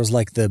render, but there was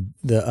like the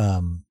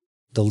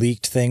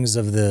leaked things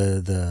of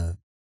the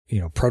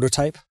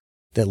prototype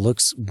that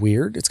looks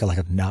weird. It's got like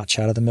a notch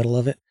out of the middle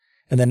of it.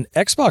 And then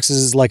Xbox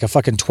is like a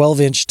fucking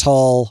 12-inch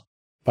tall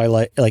by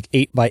like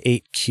 8 by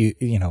 8 cube,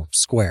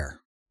 square.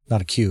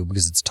 Not a cube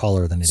because it's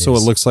taller than it is. So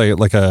it looks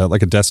like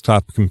a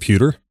desktop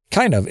computer?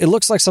 Kind of. It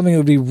looks like something that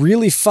would be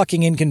really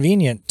fucking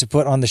inconvenient to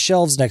put on the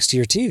shelves next to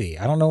your TV.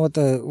 I don't know what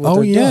they're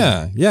doing.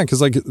 Yeah, because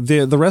like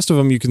the rest of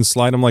them, you can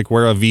slide them like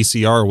where a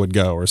VCR would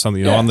go or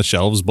something, on the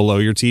shelves below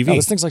your TV. No,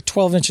 this thing's like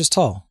 12 inches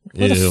tall.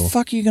 Where the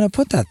fuck are you going to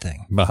put that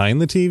thing?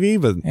 Behind the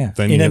TV, but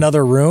then in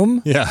another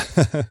room? Yeah.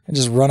 And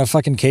just run a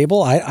fucking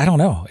cable? I don't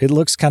know. It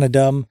looks kind of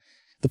dumb.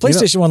 The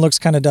PlayStation one looks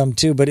kind of dumb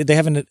too, but they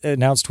haven't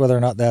announced whether or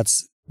not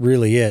that's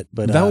really it,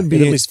 but that would be,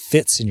 it at least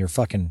fits in your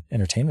fucking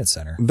entertainment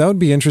center. That would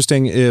be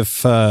interesting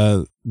if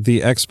the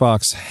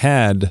Xbox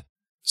had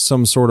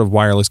some sort of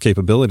wireless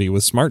capability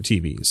with smart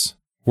TVs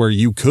where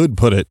you could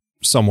put it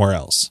somewhere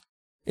else.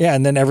 Yeah,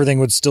 and then everything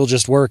would still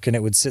just work and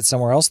it would sit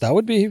somewhere else. That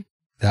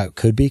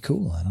could be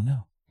cool. I don't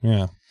know.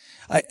 Yeah.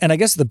 I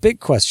guess the big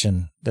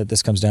question that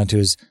this comes down to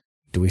is,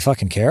 do we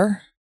fucking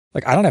care?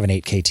 Like, I don't have an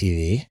 8K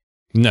TV.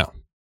 No.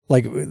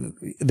 Like,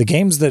 the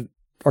games that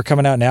are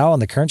coming out now on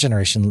the current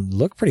generation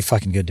look pretty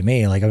fucking good to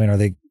me. Like, I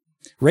mean,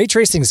 ray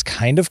tracing is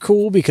kind of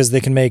cool because they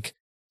can make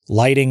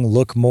lighting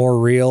look more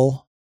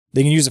real.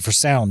 They can use it for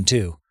sound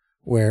too,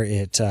 where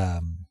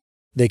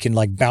they can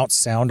like bounce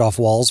sound off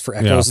walls for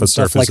echoes and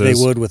stuff like they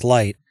would with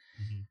light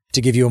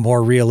to give you a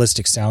more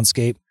realistic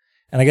soundscape.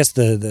 And I guess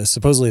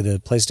supposedly the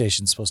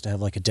PlayStation's supposed to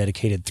have like a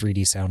dedicated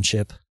 3D sound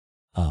chip.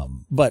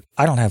 But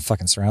I don't have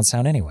fucking surround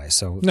sound anyway.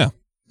 So no,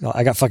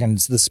 I got fucking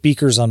the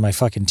speakers on my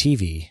fucking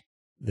TV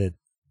that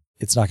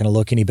it's not going to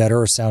look any better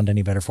or sound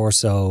any better for.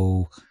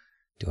 So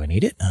do I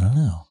need it? I don't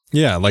know.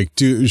 Yeah. Like,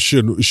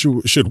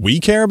 should we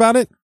care about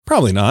it?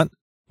 Probably not.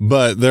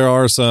 But there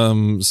are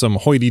some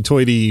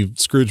hoity-toity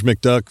Scrooge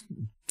McDuck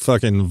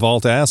fucking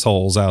vault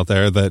assholes out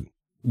there that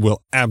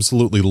will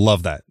absolutely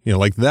love that.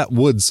 Like that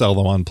would sell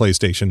them on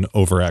PlayStation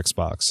over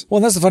Xbox. Well,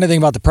 and that's the funny thing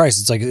about the price.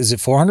 It's like, is it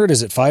 $400?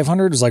 Is it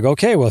 $500? It's like,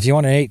 okay, well, if you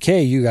want an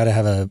 8K, you got to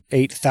have a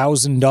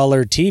 $8,000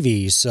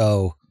 TV.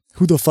 So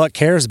who the fuck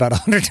cares about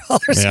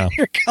 $100 on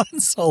your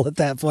console at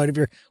that point if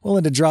you're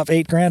willing to drop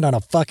 $8,000 on a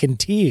fucking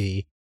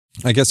TV?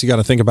 I guess you got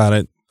to think about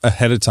it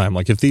ahead of time.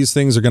 Like if these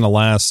things are going to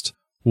last,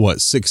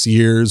 6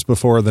 years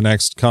before the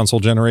next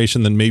console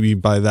generation, then maybe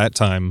by that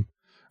time,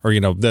 or,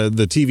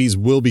 the TVs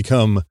will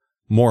become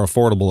more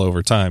affordable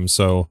over time.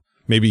 So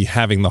maybe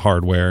having the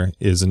hardware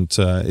isn't,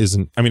 I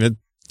mean,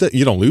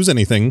 you don't lose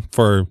anything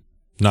for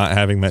not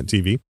having that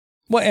TV.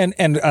 Well,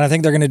 and I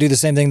think they're going to do the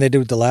same thing they did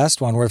with the last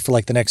one, where for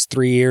like the next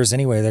 3 years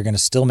anyway, they're going to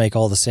still make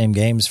all the same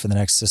games for the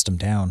next system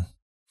down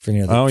for the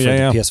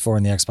PS4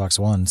 and the Xbox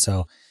One.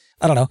 So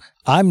I don't know.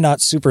 I'm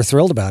not super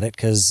thrilled about it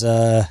because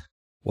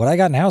what I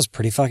got now is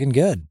pretty fucking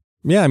good.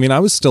 Yeah, I mean,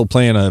 I was still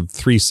playing a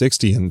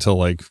 360 until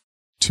like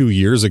 2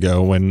 years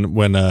ago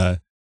when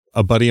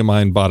a buddy of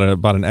mine bought an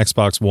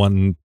Xbox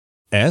One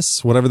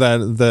S, whatever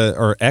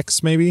or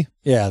X maybe.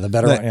 Yeah, the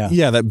better one.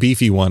 Yeah, that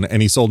beefy one,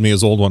 and he sold me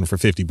his old one for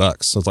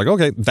 $50. So it's like,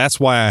 okay, that's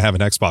why I have an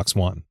Xbox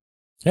One.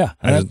 Yeah,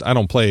 I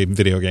don't play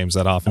video games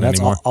that often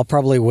anymore. I'll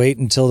probably wait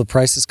until the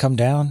prices come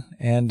down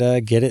and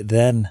get it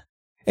then.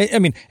 I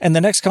mean, and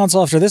the next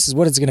console after this is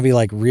what it's going to be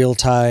like, real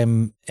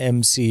time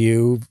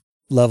MCU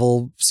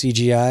level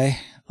CGI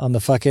on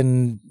the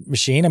fucking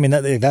machine. I mean,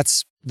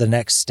 that's the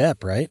next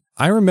step, right?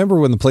 I remember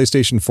when the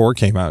PlayStation 4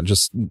 came out,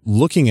 just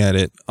looking at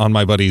it on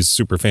my buddy's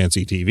super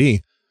fancy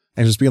TV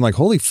and just being like,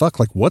 holy fuck,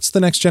 like what's the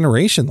next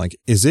generation? Like,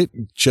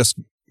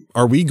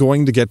 are we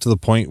going to get to the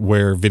point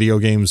where video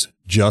games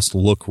just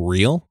look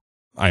real?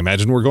 I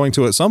imagine we're going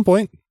to at some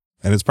point,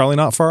 and it's probably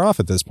not far off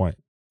at this point.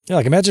 Yeah,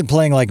 like imagine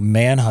playing like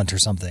Manhunt or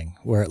something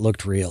where it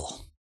looked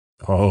real.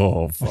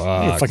 Oh,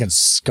 fuck. It'd fucking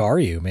scar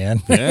you,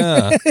 man.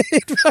 Yeah.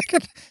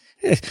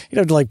 You'd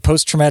have to like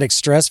post-traumatic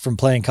stress from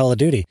playing Call of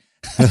Duty.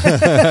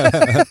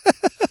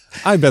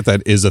 I bet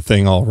that is a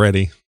thing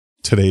already.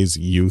 Today's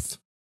youth.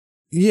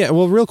 Yeah,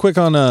 well, real quick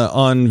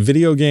on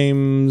video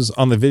games,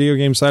 on the video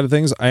game side of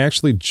things, I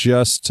actually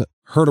just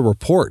heard a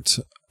report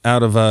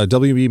out of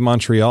WB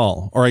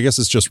Montreal, or I guess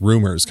it's just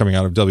rumors coming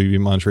out of WB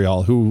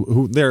Montreal,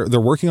 who they're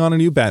working on a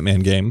new Batman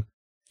game,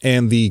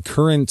 and the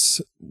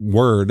current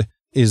word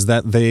is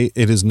that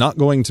it is not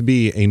going to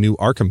be a new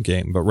Arkham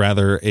game, but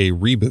rather a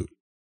reboot.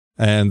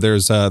 And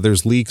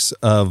there's leaks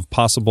of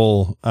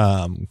possible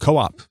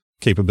co-op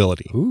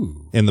capability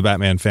in the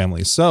Batman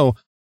family. So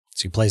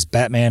he plays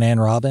Batman and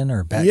Robin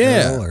or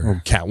Batgirl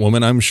or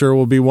Catwoman, I'm sure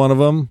will be one of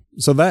them.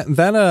 So that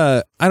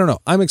I don't know.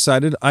 I'm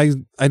excited. I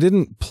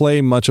didn't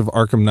play much of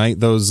Arkham Knight.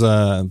 Those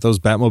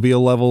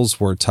Batmobile levels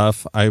were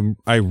tough.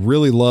 I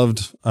really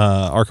loved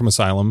Arkham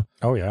Asylum.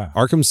 Oh yeah.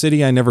 Arkham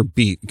City I never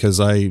beat because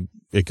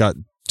it got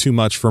too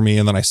much for me,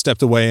 and then I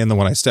stepped away, and then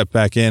when I stepped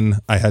back in,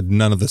 I had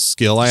none of the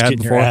skill I had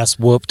before. Your ass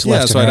whooped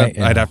left so and right.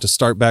 I'd have to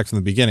start back from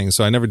the beginning,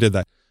 so I never did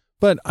that.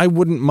 But I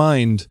wouldn't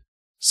mind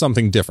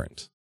something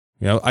different.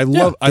 I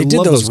love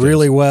those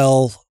really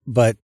well,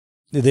 but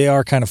they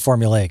are kind of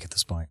formulaic at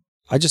this point.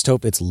 I just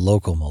hope it's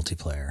local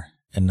multiplayer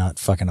and not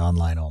fucking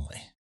online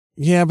only.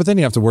 Yeah, but then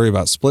you have to worry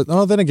about split.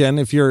 Oh, then again,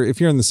 if you're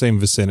in the same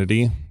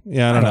vicinity,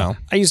 yeah, I don't know.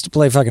 I used to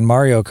play fucking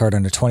Mario Kart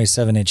on a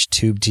 27-inch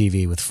tube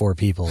TV with 4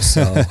 people,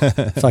 so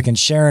fucking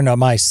sharing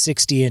my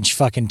 60-inch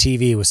fucking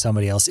TV with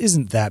somebody else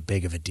isn't that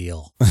big of a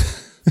deal.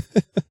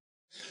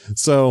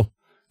 So,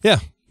 yeah,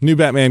 new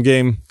Batman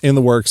game in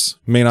the works.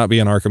 May not be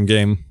an Arkham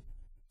game.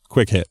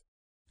 Quick hit.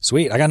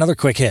 Sweet, I got another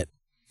quick hit.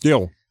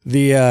 Yo.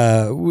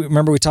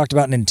 Remember we talked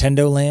about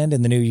Nintendo Land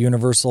in the new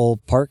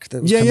Universal Park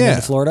that was coming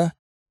into Florida?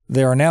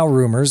 There are now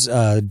rumors,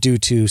 due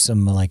to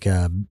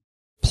some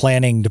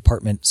planning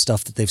department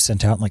stuff that they've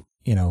sent out, like,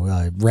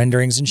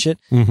 renderings and shit,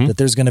 that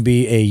there's going to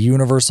be a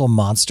Universal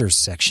Monsters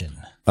section.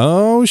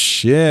 Oh,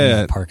 shit. In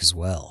that park as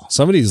well.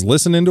 Somebody's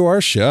listening to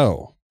our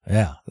show.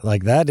 Yeah.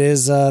 Like that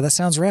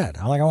sounds rad.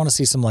 I want to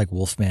see some like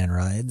Wolfman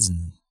rides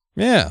and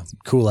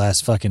cool ass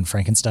fucking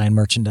Frankenstein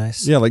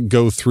merchandise. Yeah. Like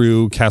go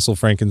through Castle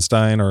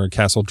Frankenstein or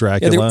Castle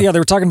Dracula. They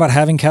were talking about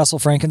having Castle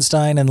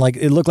Frankenstein, and like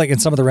it looked like in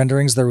some of the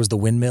renderings there was the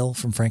windmill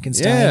from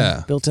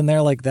Frankenstein built in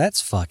there. Like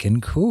that's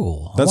fucking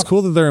cool. That's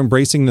cool that they're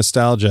embracing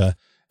nostalgia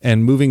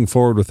and moving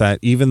forward with that,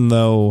 even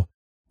though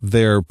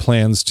their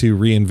plans to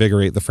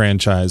reinvigorate the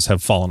franchise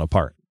have fallen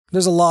apart.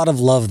 There's a lot of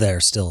love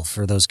there still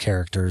for those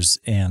characters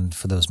and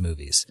for those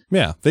movies.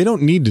 Yeah, they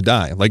don't need to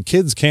die. Like,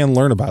 kids can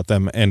learn about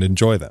them and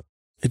enjoy them.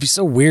 It'd be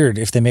so weird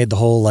if they made the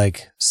whole,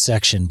 like,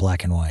 section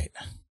black and white.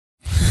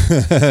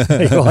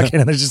 You walk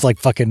in and there's just, like,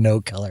 fucking no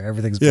color.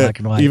 Everything's black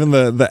and white. Even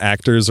the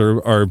actors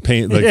are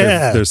painted, like,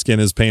 their skin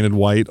is painted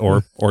white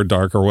or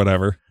dark or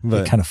whatever.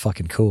 But kind of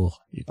fucking cool.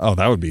 Oh,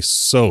 that would be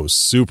so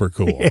super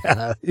cool.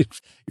 Yeah,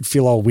 you'd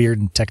feel all weird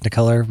and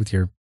Technicolor with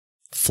your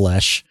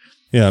flesh.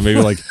 Yeah,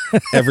 maybe like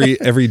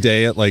every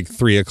day at like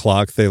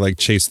 3:00, they like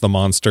chase the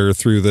monster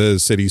through the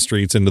city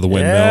streets into the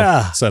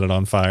windmill, set it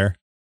on fire.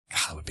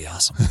 God, that would be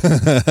awesome.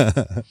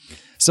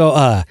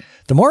 So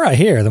the more I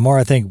hear, the more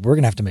I think we're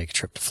going to have to make a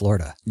trip to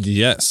Florida.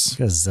 Yes.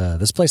 Because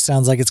this place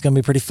sounds like it's going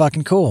to be pretty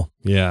fucking cool.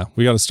 Yeah,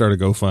 we got to start a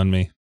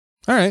GoFundMe.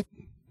 All right.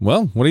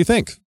 Well, what do you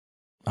think?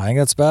 I think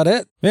that's about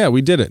it. Yeah,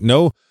 we did it.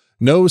 No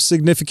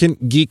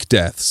significant geek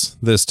deaths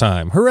this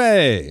time.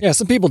 Hooray. Yeah,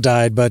 some people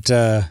died, but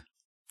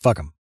fuck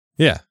them.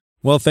 Yeah.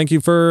 Well, thank you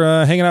for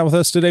hanging out with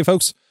us today,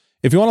 folks.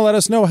 If you want to let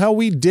us know how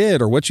we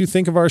did or what you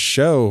think of our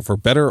show, for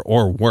better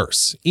or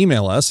worse,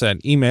 email us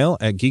at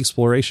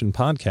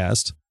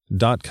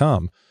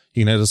email@geeksplorationpodcast.com.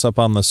 You can hit us up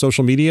on the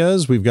social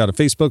medias. We've got a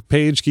Facebook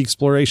page,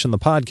 Geeksploration the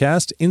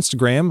Podcast,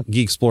 Instagram,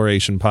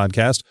 Geeksploration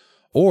Podcast,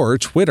 or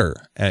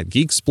Twitter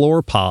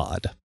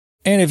 @GeeksplorePod.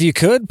 And if you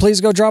could,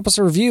 please go drop us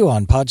a review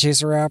on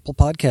Podchaser or Apple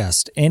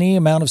Podcast. Any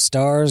amount of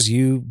stars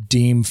you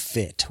deem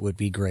fit would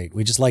be great.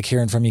 We just like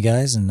hearing from you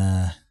guys and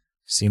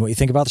seeing what you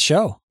think about the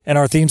show. And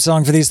our theme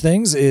song for these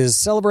things is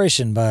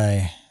Celebration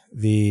by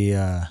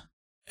the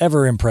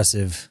ever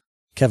impressive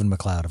Kevin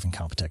MacLeod of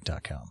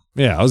Incompetech.com.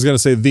 Yeah, I was going to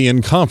say the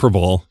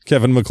incomparable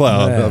Kevin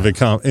MacLeod of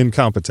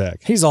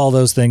Incompetech. He's all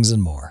those things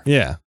and more.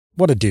 Yeah.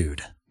 What a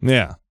dude.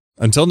 Yeah.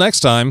 Until next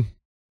time.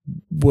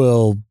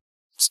 Well,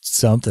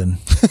 something.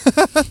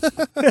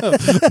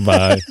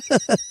 Bye.